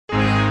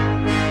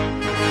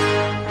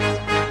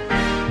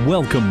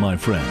Welcome, my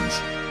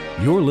friends.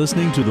 You're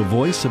listening to the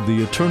Voice of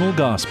the Eternal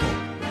Gospel,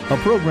 a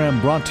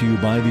program brought to you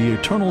by the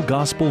Eternal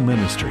Gospel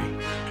Ministry,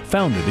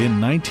 founded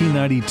in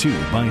 1992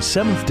 by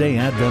Seventh-day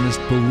Adventist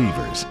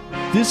believers.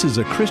 This is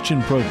a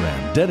Christian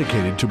program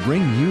dedicated to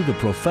bring you the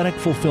prophetic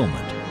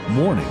fulfillment,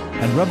 warning,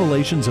 and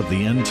revelations of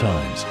the end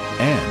times,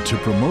 and to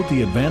promote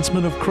the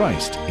advancement of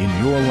Christ in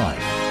your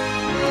life.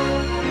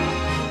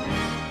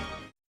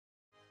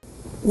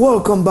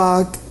 Welcome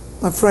back,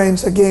 my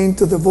friends, again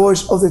to the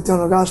Voice of the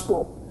Eternal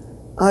Gospel.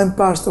 I'm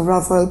Pastor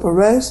Raphael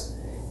Perez,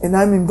 and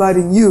I'm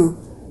inviting you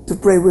to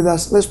pray with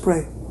us. Let's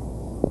pray.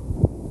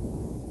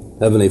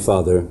 Heavenly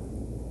Father,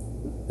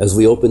 as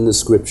we open the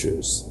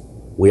Scriptures,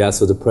 we ask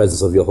for the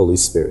presence of your Holy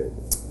Spirit.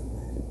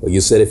 But you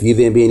said, if you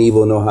then being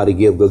evil know how to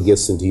give good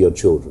gifts unto your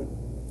children,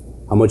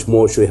 how much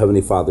more should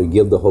Heavenly Father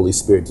give the Holy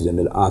Spirit to them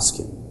that ask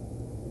Him?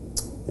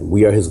 And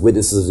we are His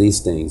witnesses of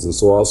these things, and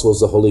so also is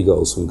the Holy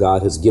Ghost, whom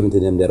God has given to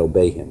them that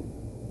obey Him.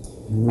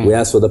 Amen. We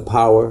ask for the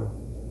power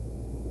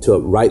to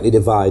rightly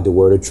divide the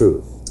word of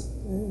truth.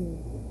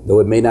 Though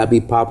it may not be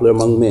popular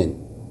among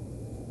men,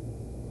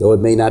 though it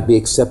may not be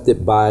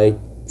accepted by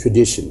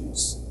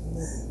traditions,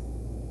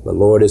 but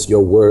Lord, it's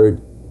your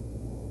word,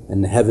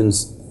 and the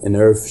heavens and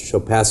earth shall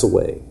pass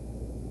away,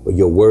 but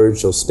your word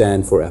shall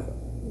stand forever.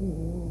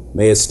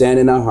 May it stand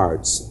in our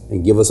hearts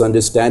and give us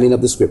understanding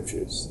of the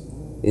Scriptures.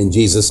 In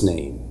Jesus'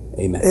 name,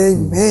 amen.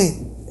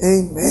 Amen.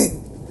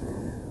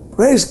 Amen.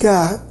 Praise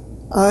God.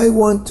 I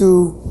want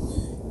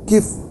to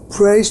give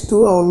praise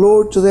to our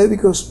Lord today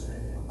because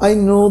I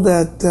know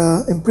that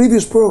in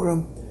previous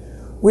program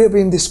we have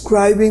been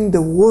describing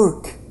the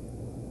work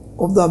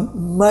of the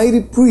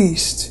mighty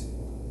priest,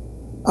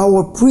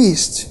 our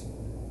priest,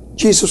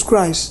 Jesus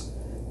Christ,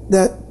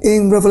 that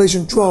in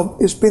Revelation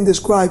 12 is been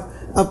described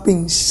as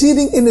being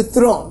sitting in the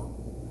throne.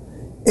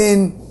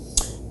 And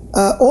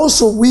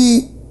also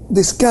we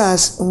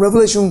discussed in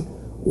Revelation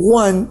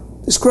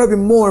 1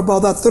 describing more about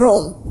that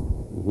throne.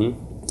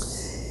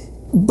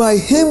 By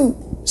Him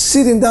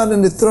sitting down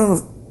in the throne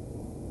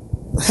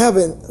of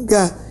heaven,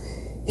 God,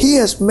 He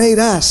has made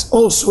us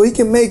also. He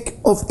can make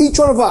of each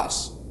one of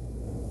us.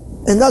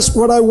 And that's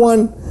what I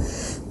want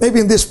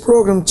maybe in this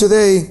program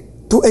today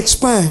to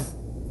expand.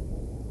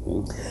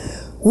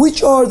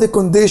 Which are the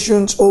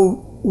conditions, or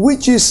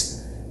which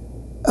is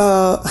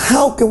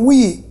how can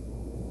we,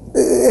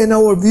 and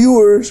our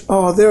viewers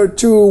are there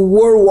too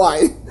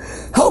worldwide,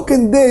 how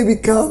can they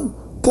become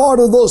part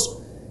of those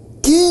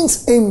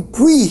kings and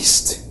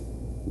priests?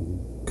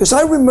 Because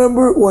I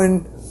remember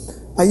when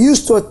I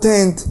used to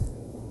attend,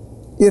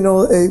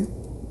 a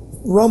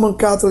Roman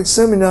Catholic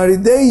seminary,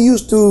 they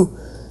used to,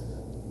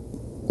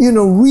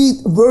 read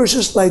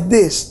verses like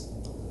this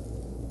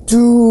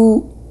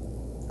to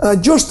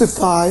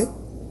justify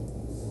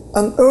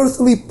an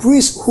earthly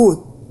priesthood.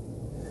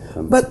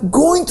 But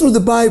going through the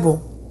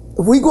Bible,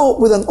 if we go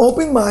with an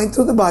open mind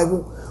through the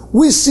Bible,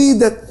 we see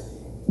that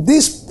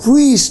this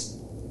priest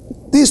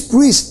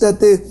that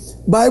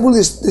the Bible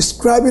is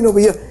describing over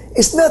here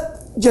is not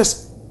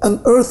just an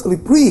earthly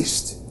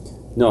priest.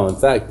 No, in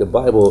fact, the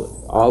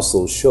Bible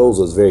also shows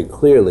us very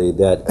clearly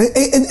that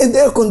and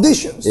there are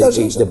conditions.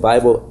 The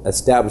Bible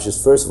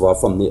establishes, first of all,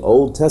 from the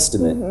Old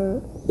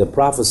Testament, the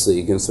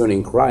prophecy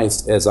concerning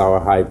Christ as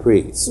our high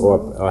priest,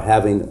 or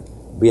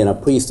being a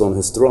priest on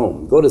His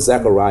throne. Go to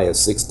Zechariah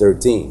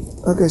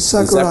 6:13. Okay,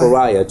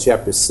 Zechariah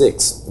chapter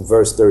 6,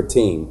 verse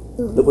 13.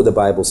 Look what the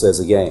Bible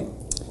says again.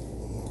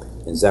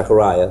 In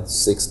Zechariah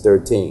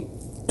 6:13.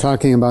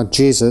 Talking about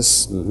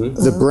Jesus,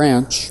 the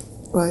branch,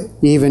 right?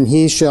 Even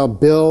He shall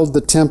build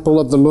the temple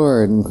of the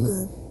Lord,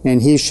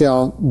 and He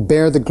shall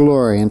bear the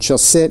glory, and shall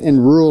sit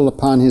and rule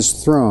upon His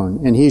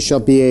throne, and He shall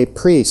be a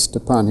priest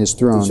upon His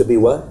throne. He should be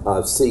what?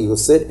 He will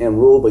sit and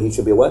rule, but he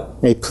should be what?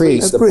 A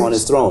priest upon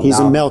His throne. He's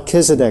a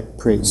Melchizedek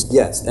priest.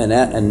 Yes,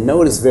 and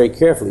notice very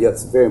carefully,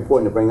 it's very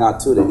important to bring out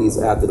too that he's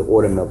after the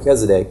order of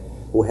Melchizedek,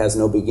 who has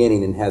no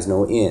beginning and has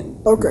no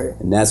end. Okay.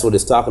 And that's what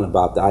it's talking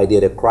about, the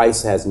idea that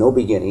Christ has no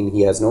beginning,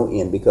 He has no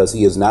end, because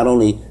He is not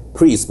only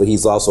priest, but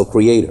He's also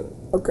creator.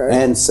 Okay.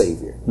 And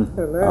Savior.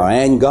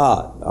 And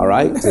God. All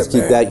right? Just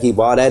keep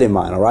all that in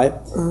mind, all right?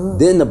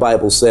 Then the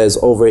Bible says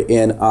over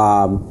in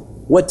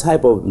what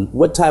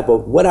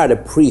are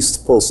the priests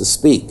supposed to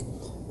speak?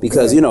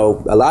 Because, a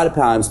lot of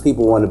times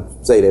people want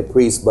to say they're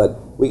priests, but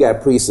we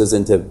got priests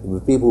into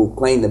people who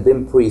claim to have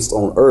been priests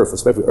on earth,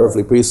 especially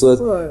earthly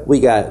priesthoods. Right. We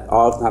got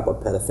all type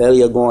of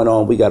pedophilia going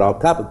on. We got all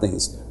type of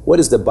things. What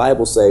does the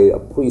Bible say a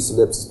priest's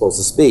lips is supposed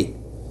to speak?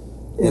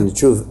 In the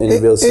truth, in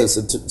the real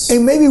sense.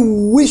 And maybe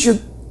we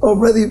should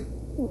already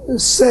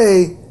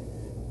say,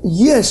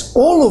 yes,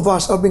 all of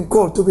us have been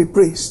called to be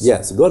priests.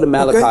 Yes, go to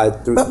Malachi.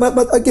 Okay?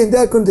 But again,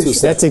 there are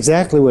conditions. That's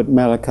exactly what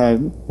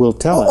Malachi will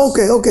tell us.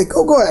 Okay,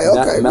 go ahead.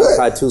 Okay,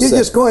 Malachi 2:7. You're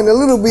just going a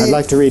little bit. I'd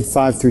like to read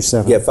 5 through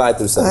 7. Yeah, 5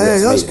 through 7.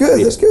 Hey, yes,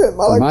 that's good.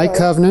 My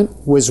covenant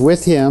was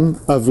with him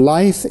of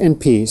life and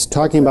peace,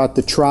 talking about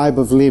the tribe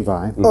of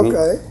Levi.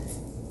 Okay.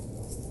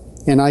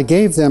 And I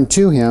gave them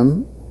to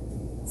him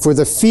for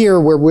the fear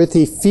wherewith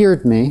he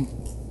feared me,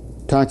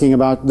 talking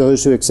about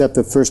those who accept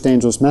the first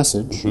angel's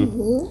message.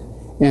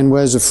 and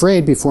was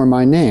afraid before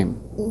my name.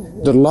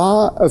 The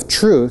law of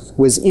truth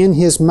was in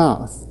his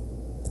mouth,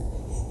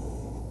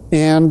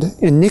 and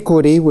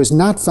iniquity was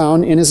not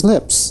found in his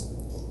lips.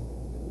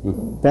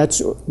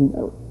 That's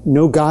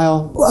no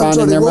guile found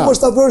in their what mouth.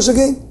 was that verse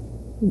again?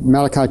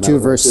 Malachi 2,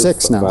 verse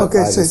 6 now.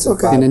 Okay, 6,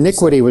 okay. And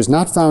iniquity was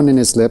not found in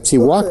his lips. He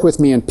walked with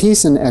me in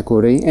peace and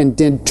equity, and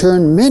did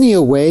turn many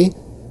away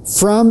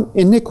from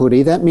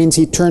iniquity. That means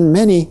he turned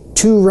many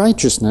to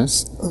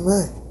righteousness.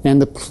 Amen.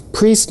 And the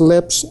priest's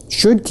lips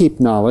should keep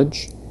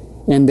knowledge,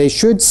 and they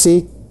should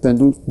seek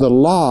the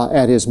law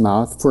at his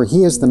mouth, for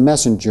he is the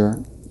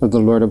messenger of the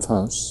Lord of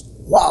hosts.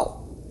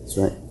 Wow. That's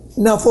right.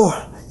 Now,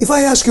 if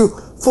I ask you,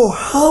 for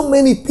how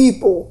many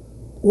people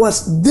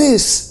was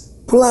this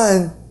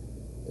plan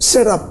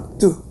set up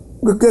to?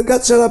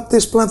 God set up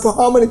this plan for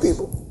how many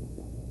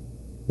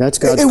people? That's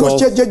God's it goal.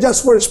 Was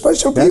just for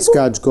special people? That's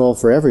God's goal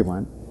for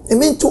everyone. I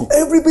mean, to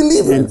every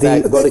believer. In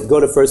fact, go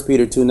to 1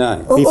 Peter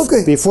 2:9. Oh,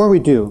 okay. Before we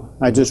do,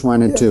 I just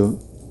wanted to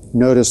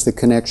notice the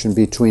connection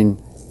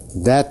between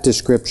that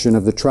description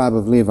of the tribe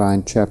of Levi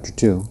in chapter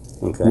 2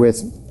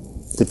 with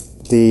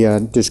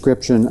the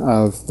description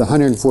of the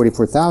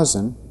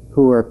 144,000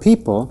 who are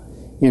people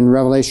in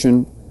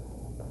Revelation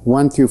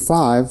 1 through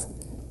 5.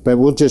 But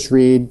we'll just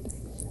read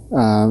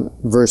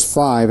verse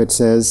 5. It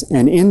says,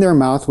 "And in their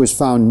mouth was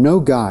found no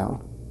guile."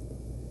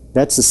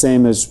 That's the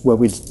same as what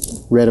we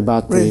read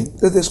about the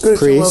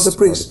description of the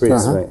priest.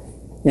 Right.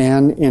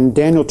 And in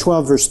Daniel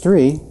 12, verse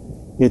 3,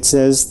 it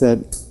says that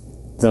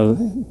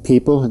the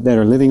people that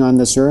are living on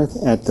this earth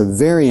at the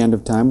very end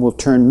of time will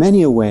turn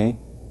many away,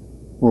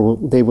 or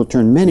they will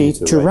turn many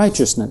to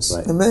righteousness.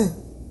 Right. Amen.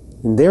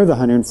 And they're the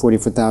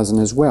 144,000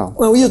 as well.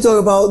 Well, you talk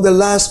about the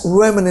last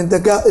remnant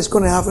that God is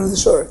going to have on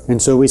this earth.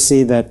 And so we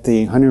see that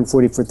the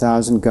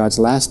 144,000, God's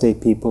last day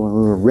people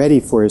who are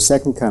ready for his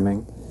second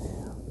coming,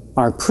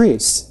 are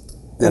priests.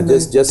 Now,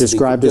 just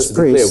described as to be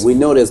clear, priests. we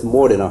know there's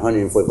more than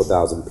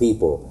 144,000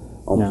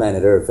 people on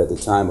planet Earth at the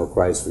time of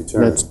Christ's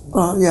return.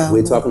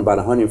 We're talking about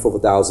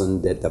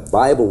 144,000 that the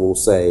Bible will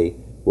say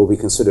will be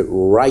considered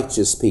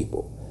righteous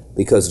people.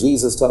 Because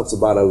Jesus talks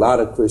about a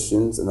lot of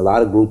Christians and a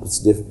lot of groups,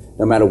 different,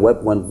 no matter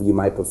what one you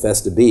might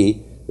profess to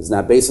be, it's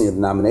not based on your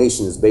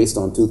denomination, it's based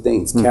on two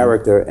things,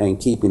 character and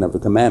keeping of the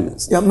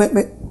commandments. Yeah,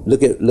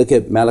 Look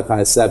at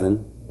Malachi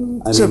 7.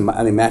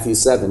 I mean Matthew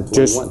 7,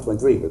 21,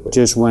 23.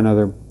 Just one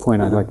other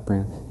point I'd like to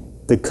bring.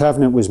 The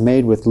covenant was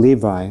made with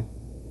Levi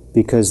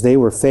because they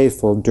were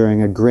faithful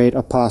during a great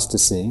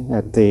apostasy,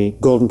 at the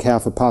golden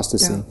calf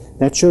apostasy. Yeah.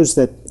 That shows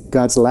that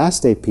God's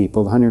last day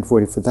people, the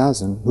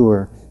 144,000, who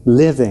are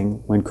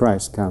living when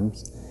Christ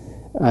comes,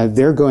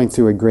 they're going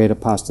through a great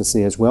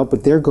apostasy as well,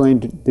 but they're going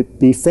to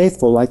be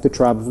faithful like the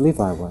tribe of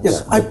Levi was.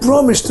 Yes, I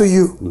promise to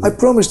you, I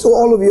promise to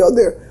all of you out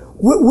there,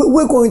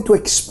 we're going to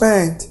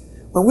expand.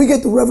 When we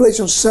get to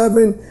Revelation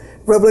 7,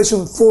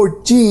 Revelation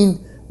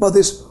 14, about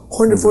this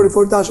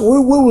 144,000, we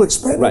will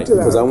expand right, into that.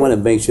 Because I want to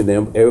make sure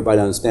that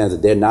everybody understands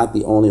that they're not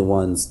the only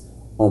ones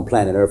on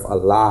planet Earth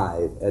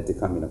alive at the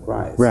coming of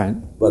Christ. Right.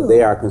 But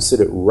they are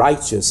considered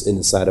righteous in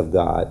the sight of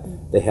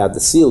God. They have the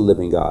seal of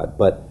living God.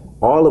 But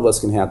all of us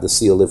can have the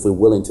seal if we're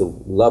willing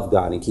to love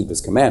God and keep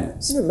his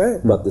commandments.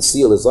 Amen. But the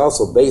seal is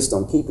also based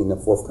on keeping the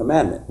fourth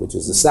commandment, which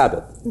is the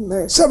Sabbath.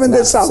 Amen.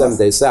 Seventh-day Sabbath.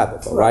 Seventh-day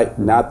Sabbath, all right?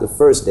 Not the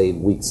first day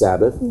week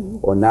Sabbath,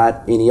 or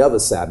not any other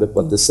Sabbath,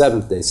 but the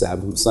seventh-day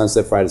Sabbath,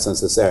 sunset Friday,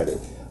 sunset Saturday.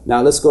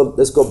 Now let's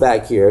go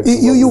back here.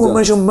 You will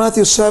mention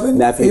Matthew 7?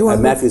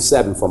 Matthew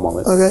 7 for a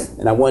moment. Okay.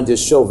 And I want to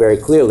just show very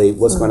clearly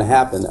what's going to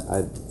happen.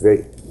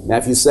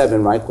 Matthew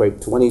 7, right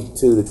quick,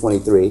 22 to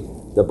 23.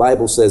 The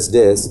Bible says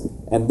this,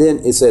 and then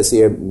it says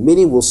here,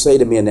 many will say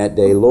to me in that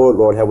day, Lord,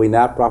 Lord, have we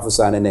not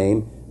prophesied in thy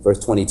name? Verse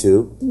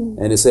 22.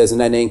 And it says, in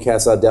thy name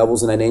cast out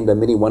devils, in thy name done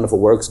many wonderful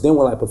works. Then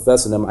will I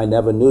profess in them, I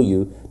never knew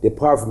you.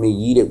 Depart from me,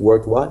 ye that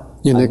worked what?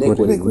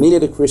 Iniquity. Many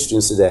of the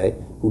Christians today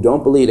who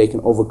don't believe they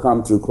can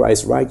overcome through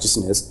Christ's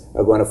righteousness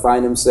are going to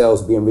find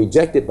themselves being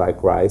rejected by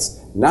Christ,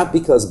 not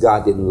because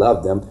God didn't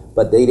love them,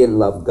 but they didn't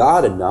love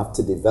God enough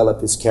to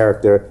develop his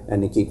character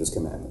and to keep his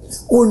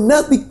commandments. Or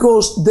not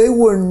because they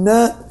were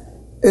not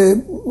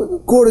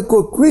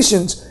quote-unquote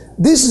Christians.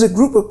 This is a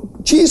group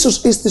of,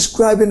 Jesus is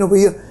describing over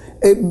here,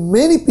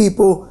 many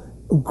people,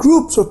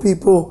 groups of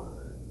people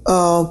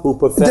who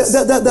profess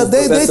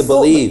they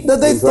believe that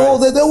they thought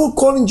that they were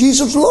calling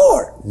Jesus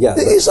Lord. Yeah,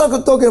 he's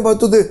not talking about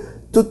to the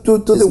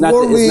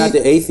worldly. It's not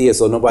the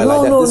atheists or nobody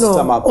like that. This is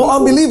talking about people,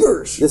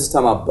 unbelievers. This is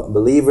talking about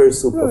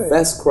believers who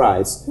profess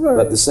Christ, but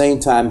at the same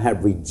time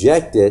have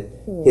rejected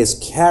his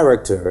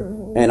character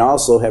and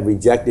also have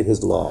rejected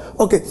his law.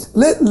 Okay,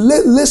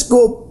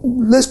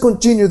 let's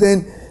continue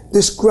then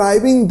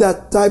describing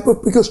that type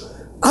of, because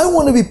I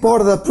want to be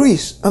part of that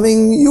priest. I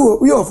mean,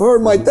 you have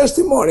heard my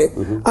testimony.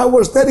 I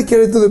was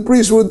dedicated to the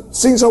priesthood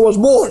since I was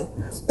born.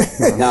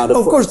 Now,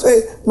 of course,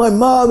 my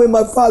mom and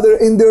my father,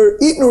 in their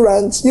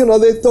ignorance,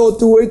 they thought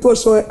it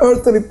was an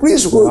earthly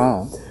priesthood.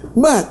 Wow.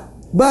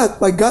 But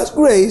by God's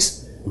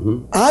grace,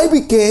 I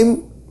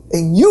became,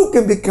 and you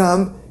can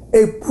become,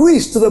 a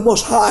priest to the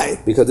Most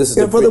High. Because this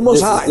is for the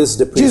Most High. This is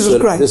the priesthood.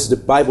 Jesus Christ. This is the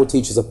Bible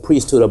teaches a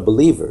priesthood of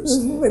believers.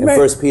 Amen. In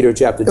 1 Peter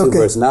chapter 2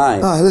 verse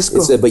 9, let's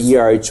go. it said, "But ye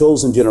are a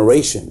chosen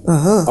generation,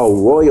 a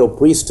royal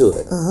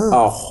priesthood,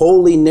 a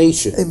holy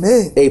nation,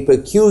 Amen. a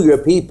peculiar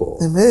people,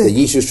 Amen. that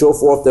ye should show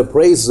forth the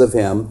praises of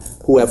him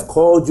who have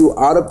called you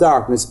out of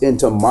darkness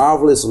into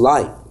marvelous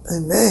light."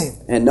 Amen.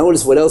 And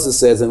notice what else it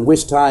says, "In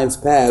which times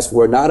past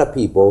were not a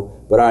people,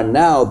 but are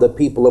now the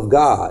people of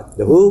God."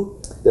 The who?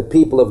 The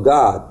people of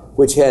God,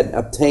 which had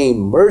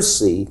obtained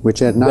mercy, which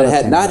had not, but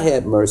had not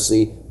had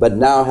mercy, but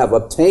now have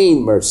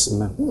obtained mercy.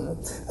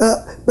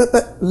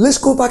 But let's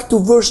go back to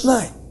verse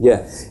 9. Yeah.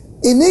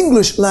 In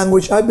English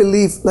language, I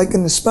believe, like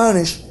in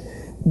Spanish,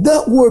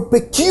 that word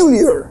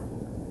peculiar,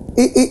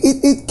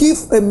 it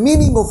gives a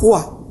meaning of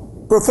what?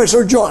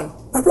 Professor John,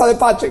 my brother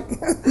Patrick.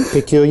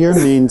 Peculiar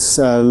means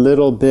a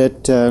little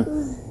bit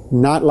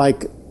not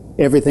like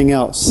everything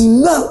else.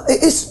 No,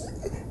 it's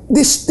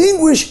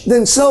distinguish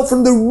themselves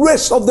from the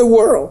rest of the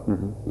world.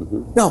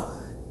 Now,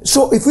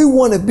 so if we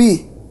want to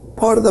be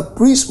part of the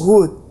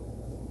priesthood,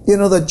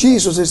 that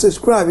Jesus is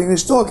describing,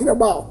 is talking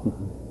about,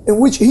 in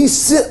which he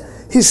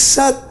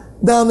sat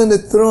down in the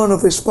throne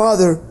of his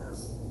Father,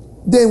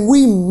 then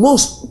we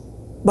must,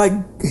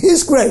 by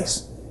his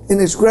grace, in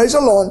his grace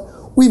alone,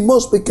 we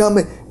must become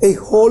a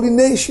holy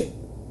nation,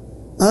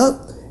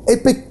 a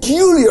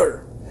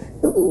peculiar.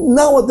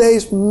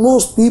 Nowadays,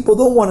 most people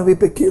don't want to be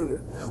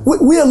peculiar.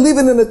 We are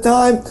living in a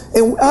time,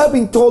 and I've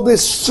been told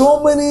this so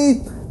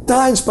many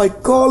times by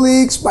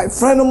colleagues, by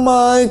friends of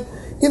mine,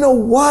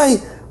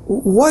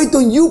 why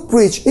don't you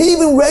preach?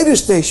 Even radio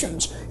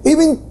stations,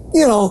 even,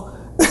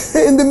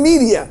 in the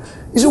media.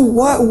 You say,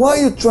 why are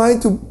you trying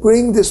to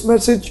bring this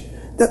message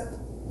that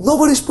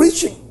nobody's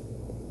preaching?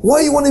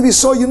 Why you want to be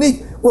so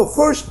unique? Well,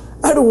 first,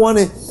 I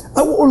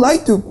would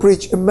like to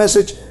preach a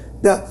message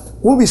that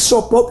will be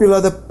so popular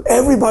that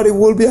everybody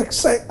will be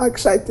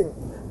exciting.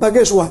 But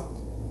guess what?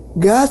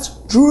 God's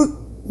truth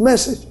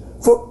message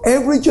for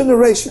every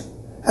generation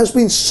has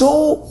been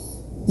so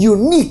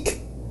unique,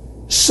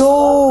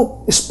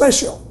 so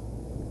special,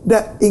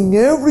 that in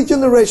every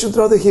generation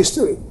throughout the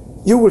history,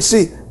 you will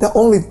see that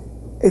only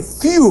a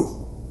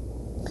few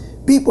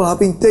people have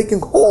been taking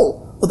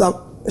hold of that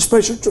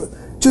special truth.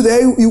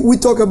 Today, we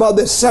talk about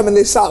the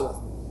 7-day Sabbath.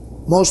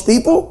 Most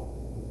people,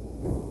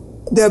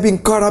 they have been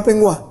caught up in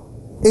what?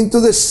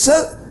 Into the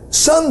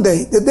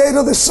Sunday, the day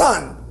of the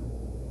sun,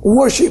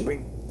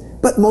 worshiping.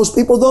 But most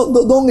people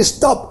don't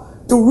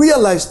stop to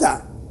realize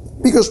that,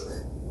 because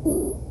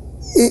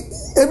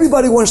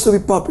everybody wants to be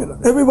popular.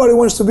 Everybody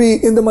wants to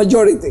be in the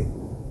majority.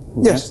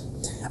 Okay. Yes.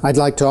 I'd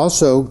like to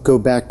also go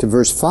back to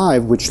verse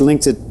 5, which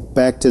links it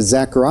back to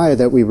Zechariah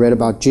that we read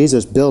about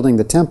Jesus building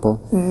the temple.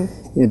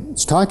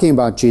 It's talking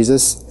about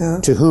Jesus,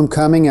 to whom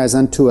coming as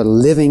unto a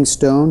living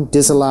stone,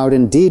 disallowed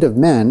indeed of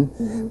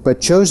men,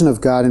 but chosen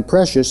of God and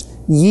precious,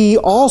 ye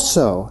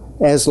also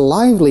as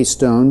lively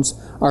stones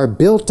are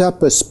built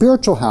up a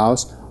spiritual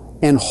house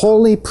and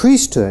holy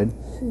priesthood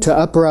to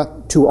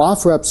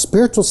offer up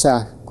spiritual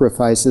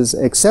sacrifices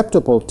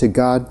acceptable to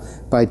God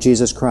by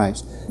Jesus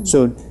Christ.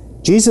 So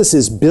Jesus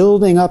is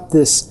building up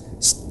this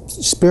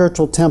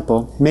spiritual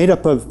temple made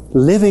up of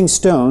living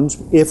stones.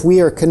 If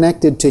we are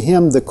connected to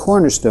Him, the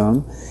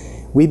cornerstone,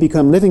 we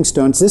become living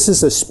stones. This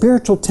is a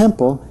spiritual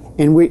temple,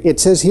 and it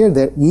says here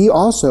that ye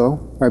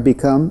also are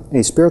become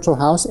a spiritual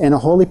house and a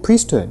holy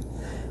priesthood.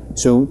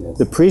 So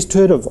the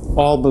priesthood of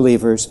all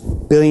believers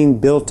being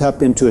built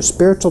up into a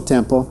spiritual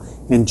temple,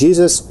 and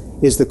Jesus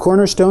is the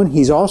cornerstone.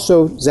 He's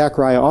also,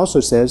 Zechariah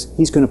also says,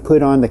 He's going to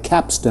put on the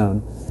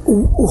capstone.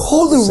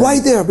 Hold it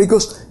right there,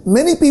 because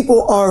many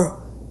people are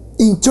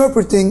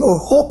interpreting or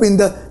hoping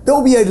that there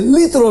will be a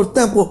literal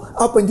temple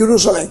up in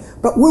Jerusalem.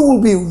 But we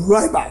will be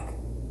right back.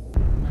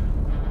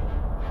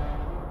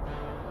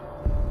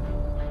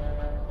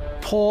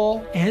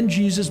 Paul and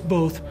Jesus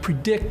both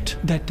predict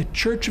that the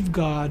Church of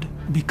God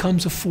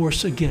becomes a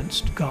force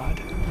against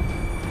God.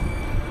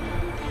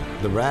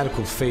 The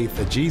radical faith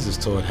that Jesus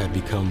taught had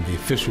become the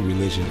official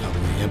religion of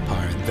the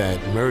empire that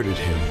murdered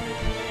him.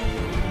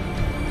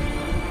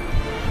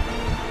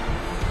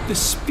 The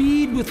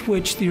speed with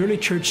which the early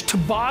church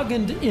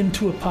tobogganed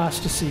into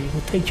apostasy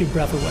will take your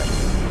breath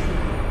away.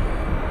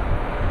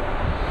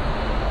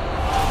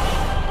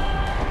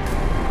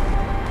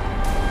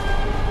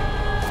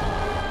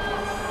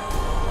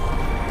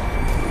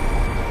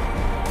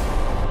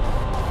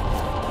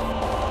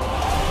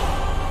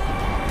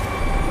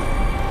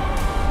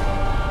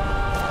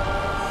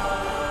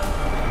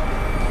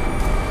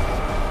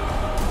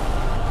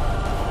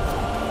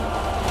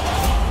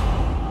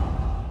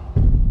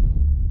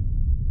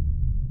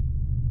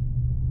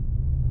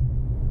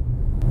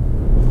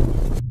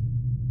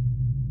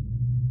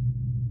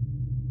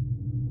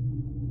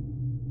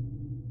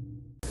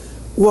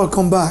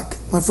 Welcome back,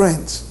 my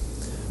friends.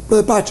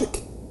 Brother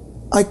Patrick,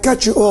 I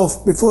cut you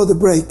off before the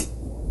break.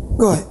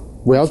 Go ahead.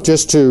 Well,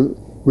 just to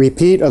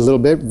repeat a little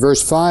bit,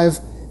 verse 5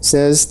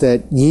 says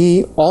that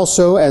ye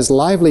also as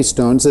lively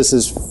stones, this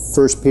is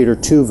 1 Peter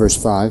 2, verse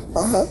 5,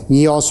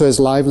 ye also as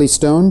lively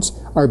stones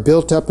are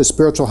built up a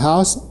spiritual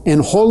house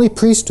and holy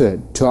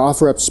priesthood to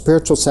offer up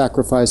spiritual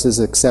sacrifices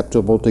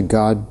acceptable to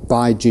God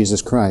by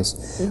Jesus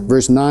Christ.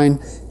 Verse 9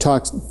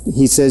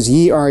 he says,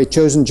 ye are a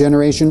chosen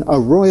generation, a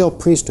royal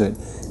priesthood.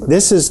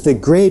 This is the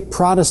great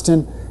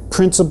Protestant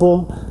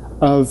principle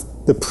of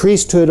the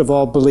priesthood of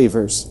all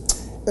believers.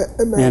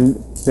 And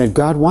that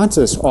God wants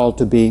us all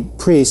to be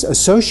priests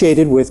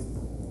associated with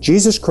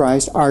Jesus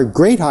Christ, our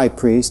great high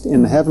priest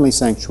in the heavenly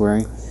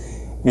sanctuary.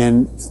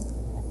 And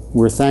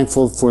we're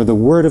thankful for the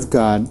Word of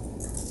God,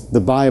 the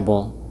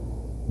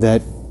Bible,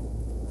 that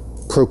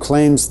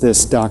proclaims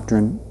this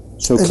doctrine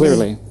so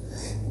clearly.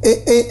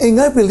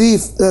 And I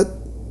believe that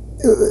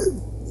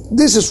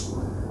this is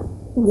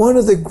one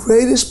of the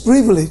greatest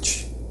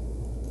privilege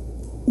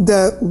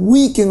that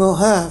we can all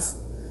have,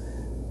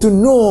 to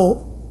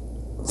know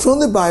from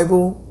the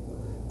Bible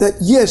that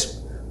yes,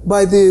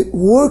 by the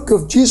work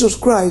of Jesus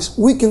Christ,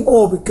 we can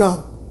all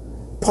become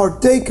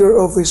partaker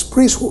of His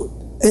priesthood.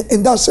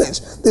 In that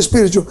sense, the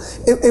spiritual.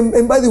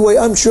 And by the way,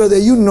 I'm sure that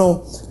you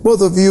know,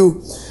 both of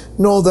you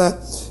know that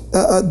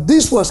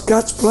this was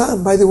God's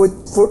plan, by the way,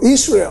 for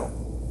Israel.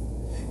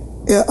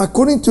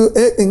 According to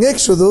in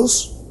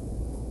Exodus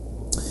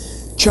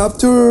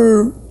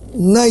chapter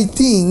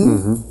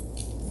 19,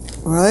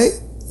 right?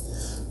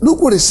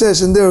 Look what it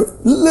says in there.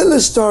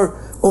 Let's start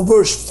on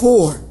verse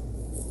 4,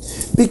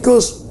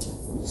 because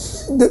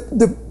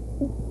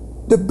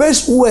the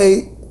best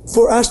way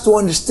for us to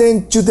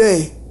understand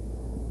today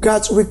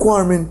God's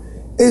requirement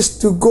is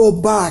to go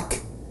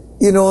back,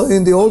 in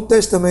the Old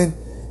Testament.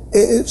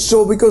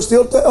 So because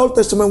the Old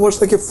Testament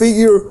was like a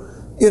figure,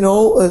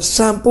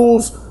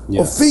 samples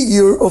or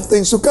figure of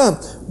things to come.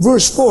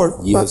 Verse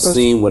 4. You have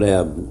seen what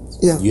happened.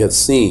 Yeah. You have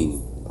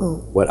seen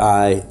what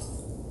I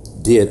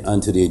did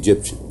unto the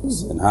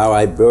Egyptians, and how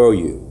I bear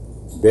you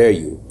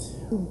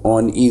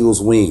on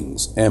eagle's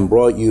wings, and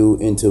brought you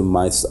unto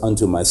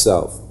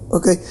myself.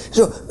 Okay,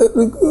 so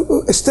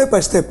step by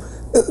step,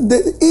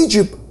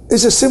 Egypt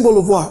is a symbol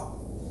of what?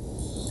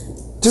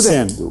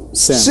 Sin.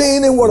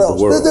 Sin and what else?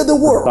 The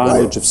world.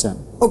 Bondage right? of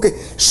sin. Okay,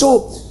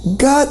 so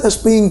God has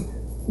been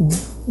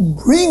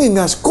bringing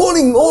us,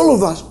 calling all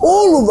of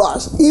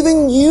us,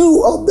 even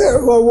you out there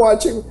who are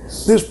watching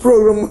this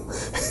program,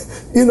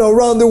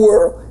 around the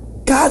world.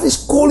 God is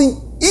calling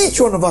each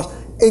one of us,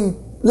 and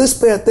let's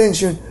pay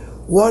attention.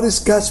 What is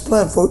God's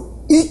plan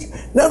for each?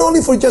 Not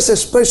only for just a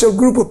special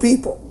group of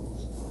people,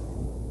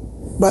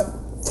 but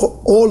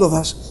for all of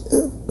us.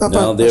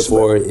 Now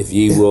therefore, if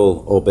ye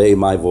will obey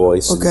my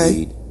voice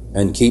indeed,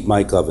 and keep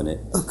my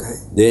covenant,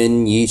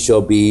 then ye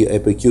shall be a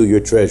peculiar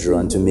treasure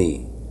unto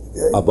me,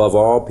 above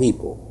all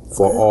people,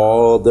 for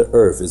all the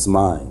earth is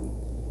mine.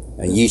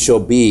 And ye shall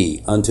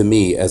be unto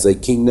me as a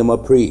kingdom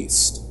of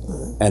priests,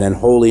 and an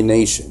holy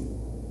nation.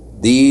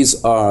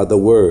 These are the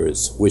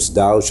words which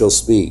thou shalt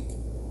speak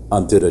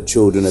unto the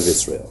children of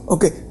Israel.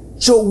 Okay,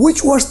 so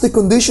which was the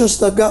conditions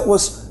that God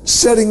was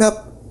setting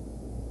up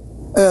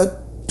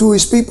to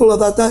His people at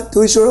that time,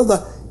 to Israel,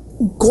 that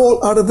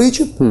called out of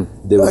Egypt?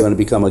 They were going to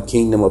become a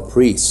kingdom of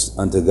priests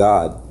unto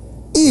God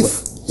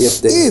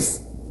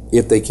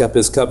if they kept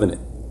His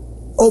covenant.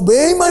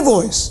 Obey my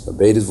voice.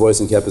 Obeyed His voice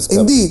and kept His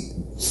covenant. Indeed,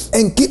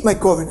 and keep my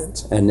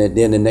covenant. And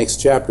then the next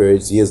chapter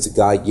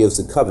God gives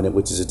the covenant,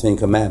 which is the 10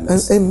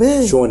 Commandments.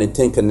 Amen. Showing the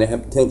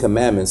 10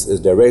 Commandments is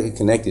directly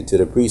connected to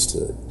the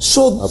priesthood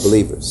of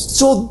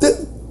believers.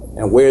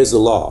 And where is the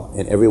law?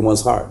 In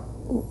everyone's heart.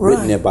 Right.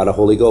 Written there by the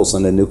Holy Ghost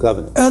under the new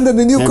covenant. Under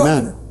the new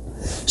covenant.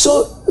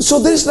 So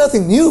there's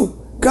nothing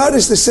new. God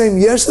is the same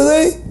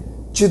yesterday,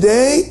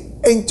 today,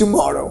 and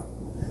tomorrow.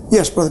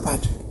 Yes, Brother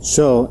Patrick.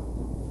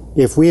 So,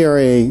 if we are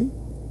a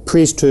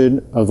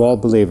priesthood of all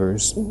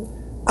believers,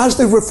 as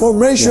the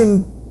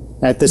Reformation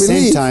at the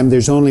same time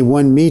there's only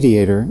one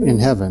mediator in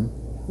heaven,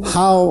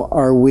 how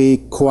are we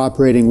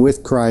cooperating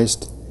with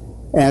Christ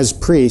as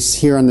priests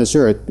here on this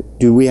earth?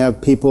 Do we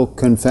have people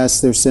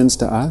confess their sins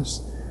to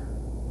us?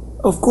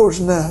 Of course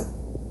not.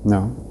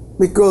 No.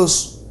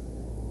 Because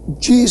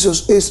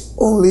Jesus is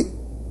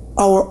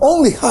our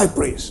only high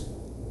priest.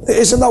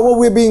 Isn't that what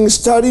we're being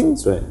studying?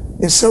 That's right.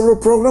 In several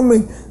programs,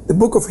 in the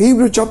book of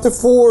Hebrews, chapter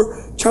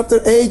 4,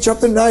 chapter 8,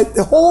 chapter 9,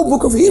 the whole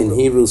book of Hebrews. In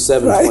Hebrews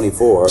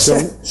 7:24.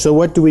 So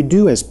what do we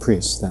do as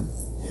priests then?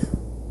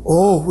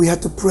 Oh, we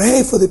have to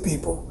pray for the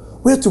people.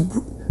 We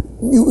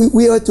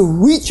have to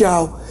reach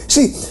out.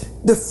 See,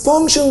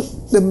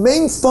 the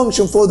main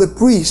function for the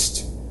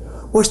priest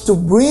was to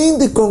bring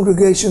the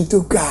congregation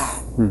to God.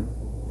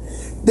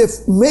 The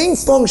main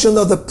function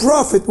of the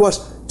prophet was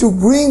to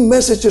bring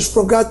messages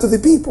from God to the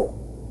people.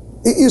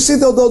 You see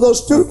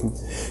those two?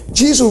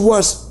 Jesus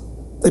was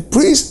a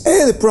priest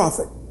and a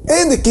prophet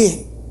and the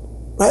king,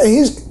 right? And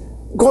he's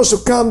going to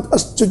come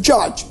as a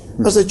judge.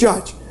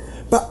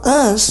 But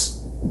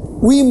us,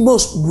 we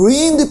must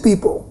bring the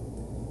people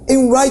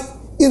in right,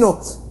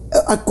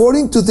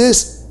 according to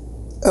this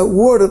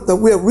word that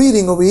we are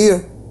reading over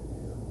here,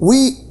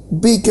 we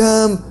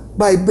become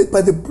by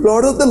the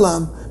blood of the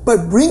Lamb, by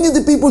bringing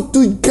the people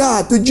to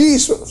God, to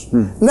Jesus,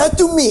 not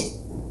to me,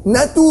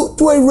 not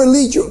to a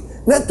religion,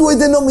 not to a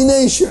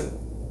denomination,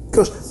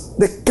 because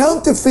The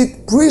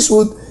counterfeit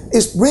priesthood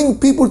is bring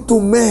people to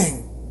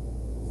man.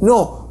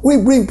 No, we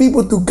bring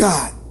people to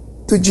God,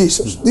 to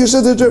Jesus. Do you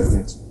see the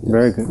difference?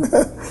 Very good.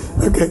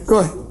 Okay, go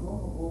ahead.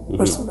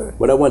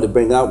 What I wanted to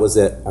bring out was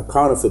that a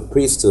counterfeit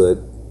priesthood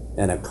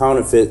and a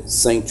counterfeit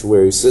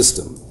sanctuary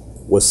system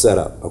was set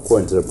up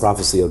according to the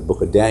prophecy of the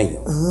book of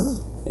Daniel.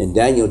 In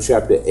Daniel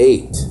chapter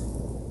 8,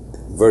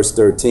 verse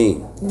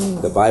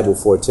 13, the Bible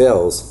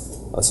foretells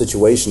a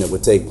situation that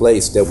would take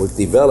place that would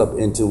develop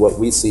into what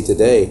we see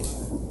today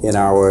in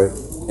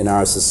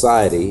our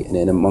society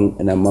and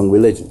among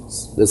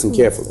religions. Listen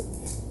carefully.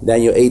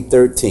 Daniel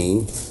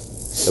 8:13,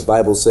 the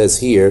Bible says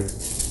here,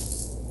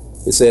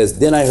 it says,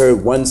 "Then I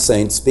heard one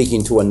saint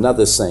speaking to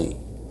another saint."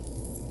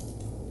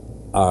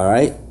 All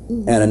right?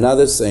 And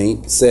another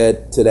saint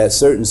said to that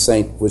certain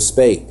saint which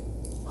spake,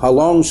 "How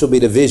long shall be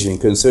the vision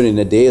concerning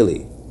the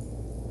daily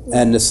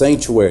and the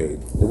sanctuary?"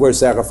 The word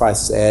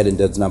sacrifice is added and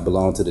does not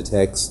belong to the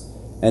text.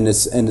 And it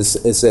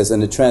says,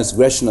 "And the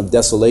transgression of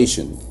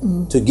desolation,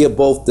 to give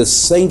both the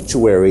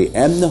sanctuary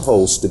and the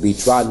host to be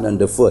trodden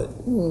underfoot."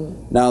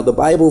 Now the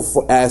Bible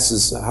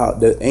asks, how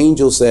the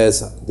angel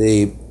says,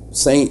 the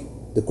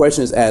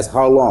question is asked,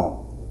 how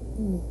long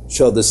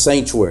shall the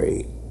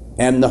sanctuary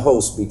and the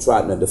host be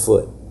trodden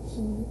underfoot?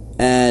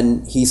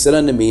 And he said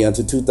unto me,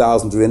 unto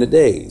 2,300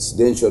 days,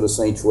 then shall the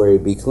sanctuary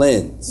be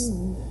cleansed.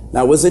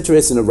 Now what's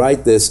interesting to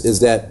write this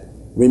is that,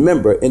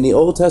 remember, in the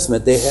Old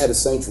Testament, they had a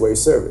sanctuary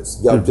service.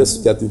 Y'all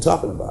just got through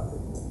talking about it.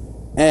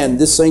 And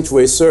this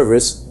sanctuary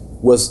service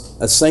was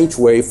a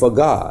sanctuary for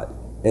God.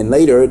 And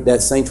later,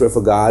 that sanctuary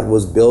for God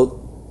was built,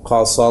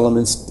 called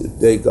Solomon's.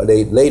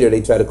 Later,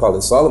 they tried to call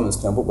it Solomon's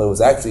temple, but it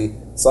was actually,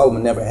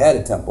 Solomon never had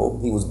a temple.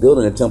 He was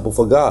building a temple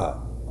for God.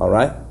 All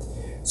right?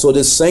 So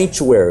this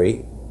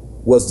sanctuary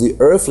was the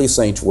earthly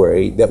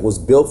sanctuary that was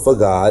built for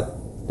God,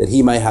 that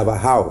he might have a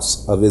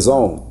house of his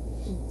own.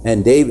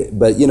 And David,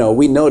 but you know,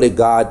 we know that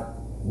God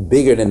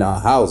bigger than our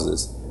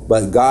houses,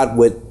 but God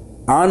would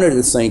honor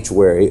the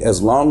sanctuary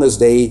as long as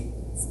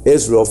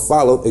Israel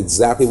followed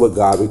exactly what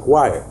God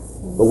required.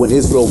 But when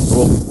Israel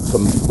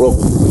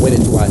went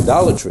into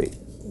idolatry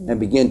and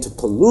began to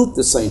pollute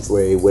the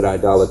sanctuary with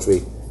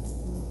idolatry,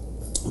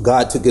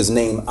 God took his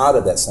name out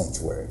of that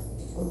sanctuary.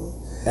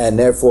 And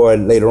therefore,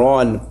 later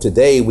on,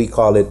 today, we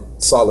call it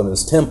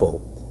Solomon's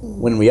temple.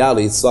 When in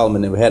reality,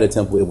 Solomon never had a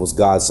temple. It was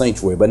God's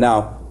sanctuary. But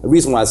now, the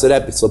reason why I said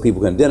that is so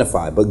people can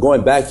identify. But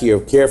going back here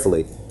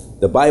carefully,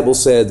 the Bible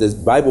said, the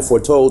Bible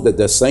foretold that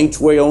the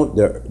sanctuary,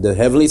 the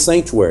heavenly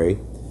sanctuary,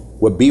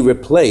 would be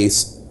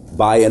replaced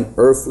by an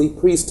earthly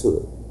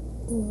priesthood.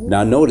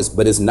 Now notice,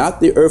 but it's not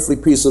the earthly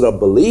priesthood of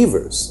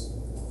believers.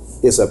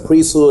 It's a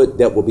priesthood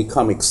that will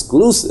become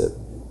exclusive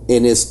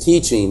in its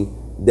teaching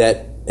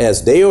that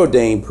as they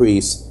ordained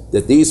priests,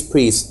 that these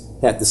priests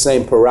had the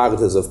same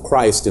prerogatives of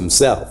Christ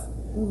himself.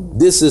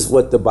 This is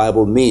what the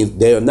Bible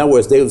means. In other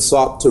words, they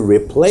sought to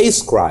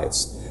replace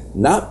Christ,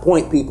 not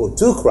point people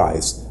to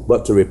Christ,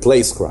 but to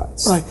replace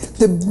Christ. Right.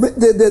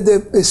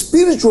 The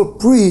spiritual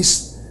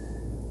priest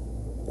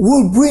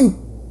will bring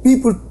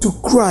people to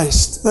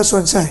Christ. That's what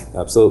I'm saying.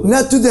 Absolutely.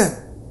 Not to them.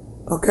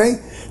 Okay?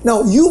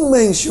 Now, you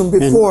mentioned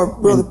before,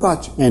 Brother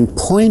Patrick. And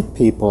point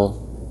people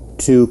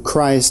to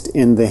Christ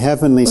in the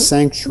heavenly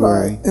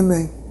sanctuary. Right.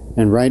 Amen.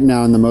 And right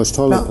now in the most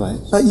holy place.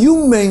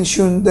 You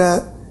mentioned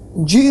that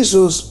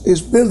Jesus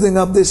is building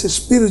up this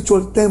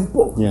spiritual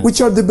temple,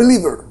 which are the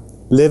believer.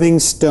 Living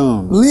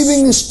stones.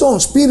 Living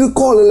stones. Peter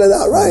called it like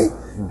that, right?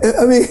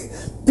 I mean,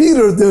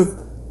 Peter, the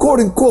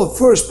quote-unquote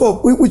first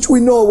pope, which we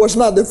know was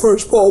not the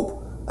first pope,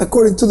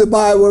 according to the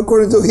Bible,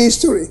 according to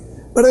history.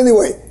 But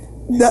anyway,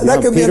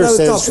 that can be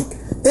another topic.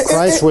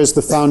 Christ was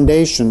the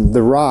foundation,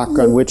 the rock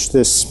on which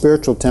this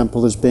spiritual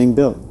temple is being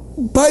built.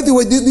 By the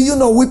way, do you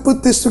know we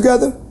put this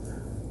together?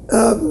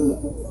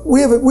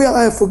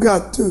 I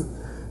forgot to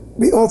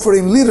be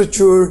offering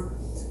literature,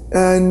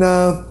 and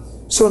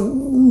so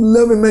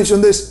let me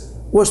mention this.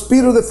 Was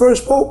Peter the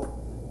first pope?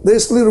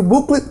 This little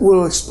booklet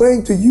will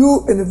explain to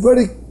you in a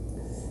very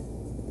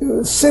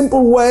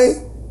simple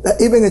way that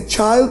even a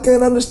child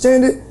can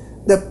understand it,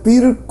 that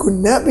Peter could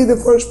not be the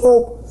first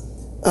pope,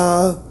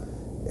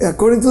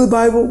 according to the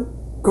Bible,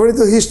 according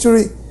to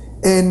history.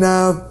 And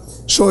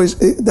so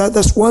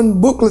that's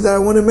one booklet that I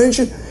want to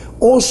mention.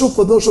 Also,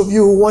 for those of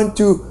you who want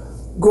to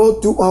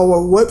go to our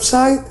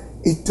website,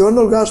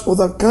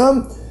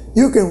 eternalgospel.com,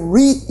 you can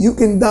read, you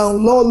can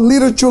download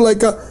literature like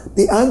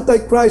The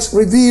Antichrist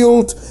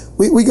Revealed.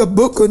 We got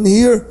book on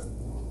here.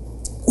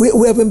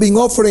 We haven't been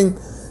offering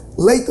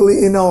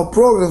lately in our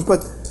programs,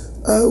 but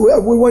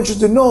we want you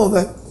to know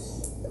that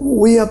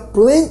we have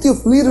plenty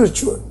of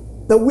literature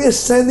that we are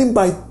sending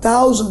by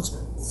thousands,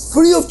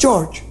 free of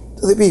charge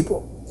to the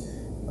people.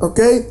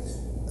 Okay?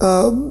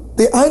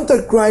 The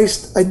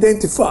Antichrist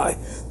Identify.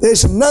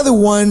 There's another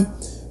one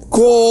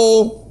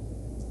called,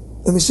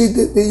 let me see,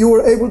 you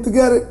were able to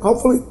get it,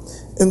 hopefully,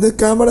 in the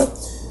camera.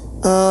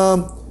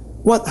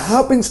 What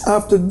happens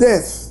after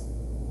death?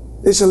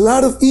 There's a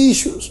lot of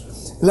issues,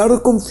 a lot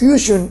of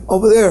confusion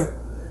over there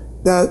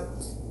that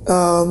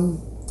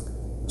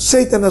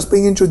Satan has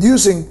been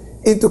introducing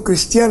into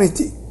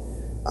Christianity.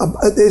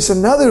 There's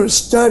another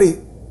study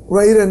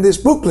right here in this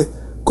booklet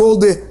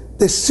called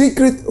the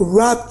Secret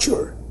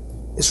Rapture.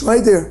 It's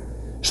right there.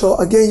 So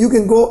again, you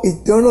can go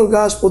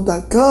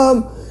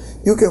eternalgospel.com.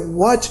 You can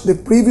watch the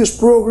previous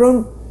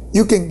program.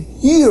 You can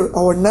hear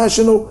our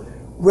national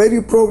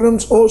radio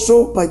programs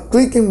also by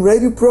clicking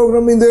radio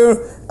program in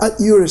there at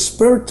your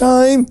spare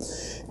time.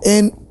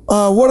 And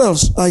what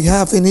else I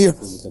have in here?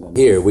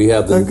 Here we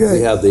have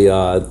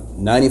the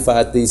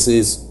 95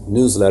 Theses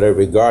newsletter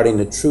regarding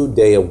the true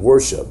day of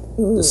worship,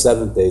 the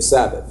seventh day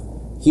Sabbath.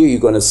 Here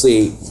you're going to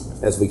see,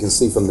 as we can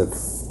see from the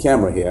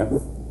camera here,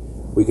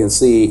 we can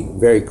see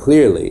very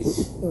clearly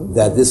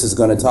that this is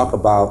going to talk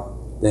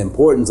about the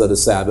importance of the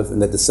Sabbath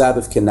and that the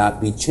Sabbath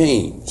cannot be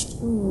changed.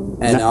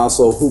 And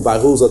also by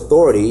whose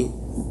authority.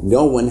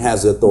 No one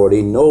has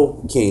authority,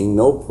 no king,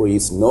 no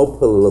priest, no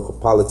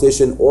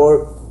politician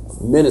or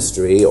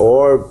ministry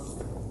or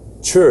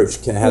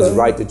church has the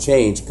right to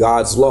change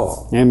God's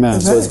law.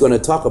 Amen. So it's going to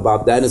talk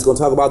about that, and it's going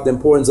to talk about the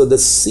importance of the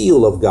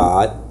seal of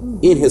God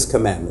in His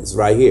commandments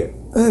right here.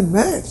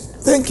 Amen.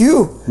 Thank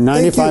you.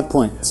 95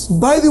 points.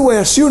 By the way,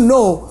 as you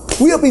know,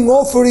 we have been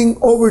offering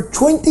over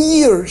 20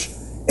 years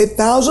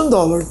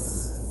 $1,000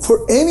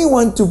 for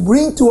anyone to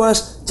bring to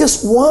us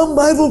just one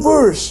Bible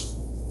verse.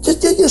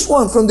 Just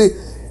one from the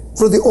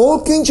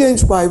Old King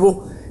James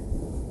Bible,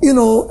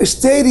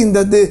 stating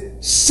that the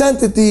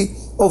sanctity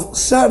of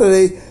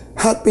Saturday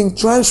had been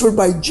transferred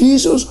by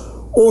Jesus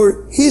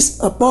or his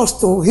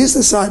apostle, his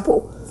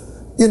disciple,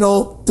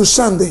 to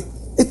Sunday.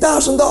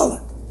 $1,000.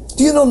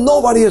 Do you know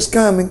nobody has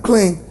come and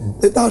claimed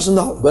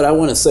 $1,000? But I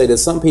want to say that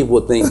some people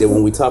think that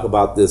when we talk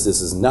about this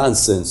is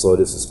nonsense or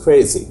this is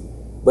crazy.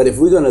 But if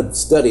we're going to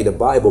study the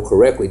Bible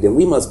correctly, then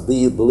we must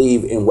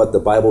believe in what the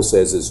Bible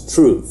says is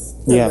truth.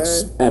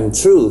 Yes. And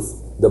truth,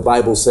 the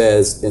Bible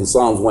says in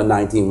Psalms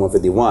 119,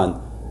 151,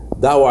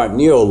 Thou art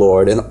near, O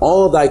Lord, and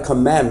all thy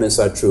commandments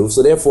are truth.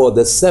 So therefore,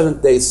 the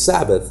seventh day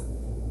Sabbath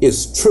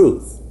is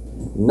truth,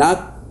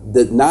 not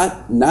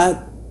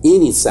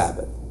any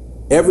Sabbath.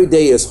 Every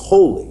day is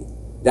holy.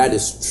 That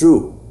is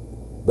true.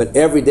 But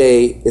every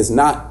day is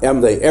not.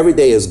 Every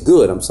day is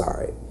good.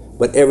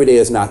 But every day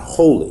is not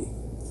holy.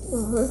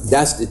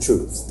 That's the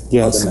truth.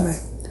 Yes.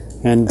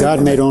 And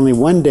God made only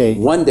one day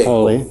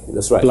holy,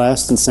 that's right,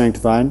 blessed and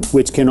sanctified,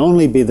 which can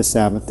only be the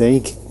Sabbath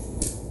day.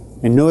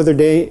 And no other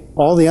day,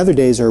 all the other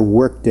days are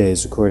work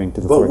days according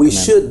to the fourth commandment. But we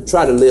should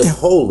try to live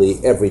holy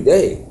every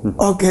day.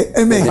 Okay,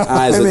 amen. In the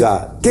eyes of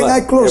God. Can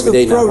I close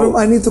the program?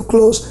 I need to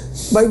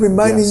close by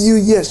reminding you,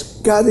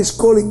 yes, God is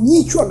calling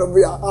each one of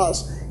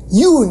us,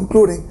 you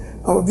including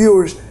our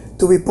viewers,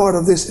 to be part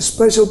of this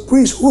special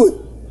priesthood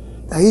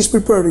that He's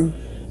preparing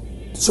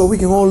so we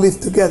can all live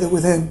together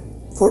with Him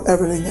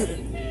forever and ever.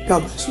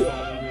 God bless you.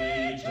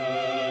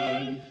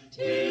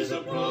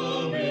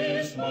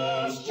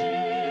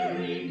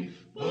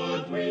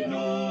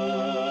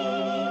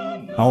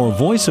 Our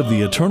Voice of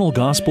the Eternal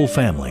Gospel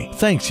family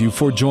thanks you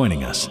for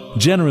joining us.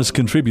 Generous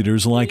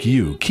contributors like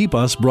you keep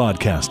us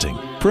broadcasting.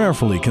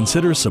 Prayerfully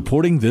consider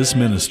supporting this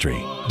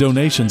ministry.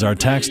 Donations are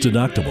tax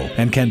deductible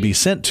and can be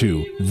sent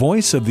to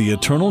Voice of the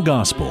Eternal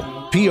Gospel,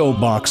 P.O.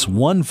 Box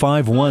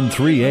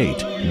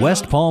 15138,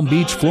 West Palm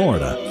Beach,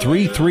 Florida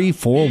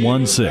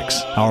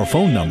 33416. Our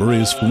phone number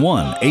is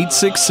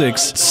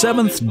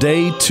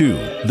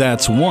 1-866-7th-Day-2.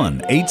 That's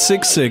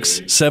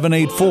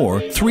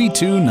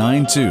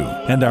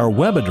 1-866-784-3292. And our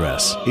web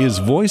address is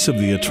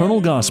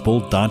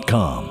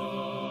voiceoftheeternalgospel.com.